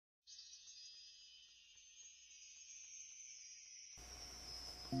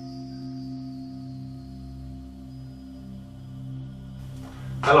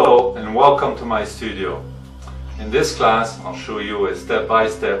Hello and welcome to my studio. In this class I'll show you a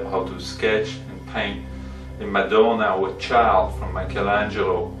step-by-step how to sketch and paint a Madonna with child from Michel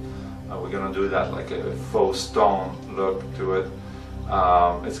Angelo. We're going to do that like a faux stone look to it.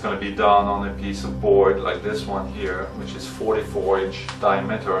 It's going to be done on a piece of board like this one here, which is 44-inch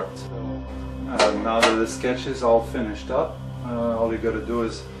diameter. So, now that the sketch is all finished up, all you got to do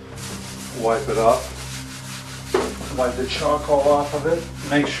is wipe it off. Wipe the charcoal off of it.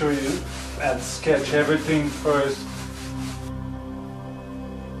 Make sure you sketch everything first.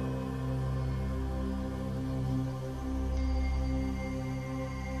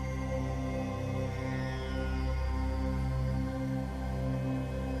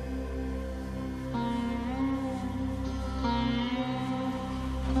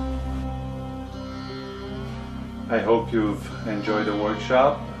 I hope you've enjoyed the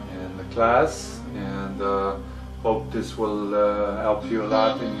workshop and the class, and hope this will help you a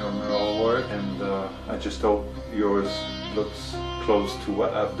lot in your mural work, and I just hope yours looks close to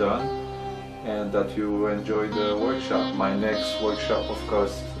what I've done and that you enjoy the workshop. My next workshop, of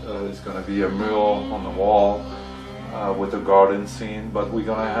course, is going to be a mural on the wall with a garden scene, but we're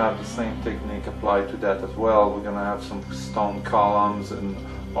going to have the same technique applied to that as well. We're going to have some stone columns and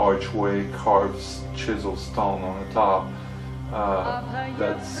archway carved chisel stone on the top.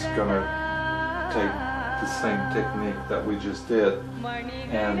 That's going to take the same technique that we just did,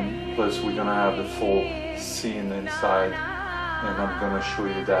 and plus we're gonna have the full scene inside, and I'm gonna show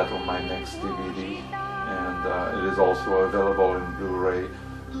you that on my next DVD, and it is also available in Blu-ray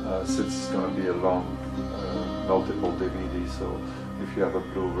since it's gonna be a long multiple DVD. So if you have a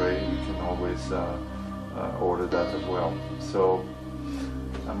Blu-ray, you can always order that as well. So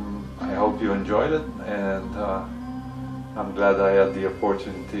I hope you enjoyed it, and I'm glad I had the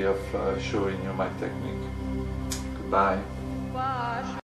opportunity of showing you my technique. Goodbye.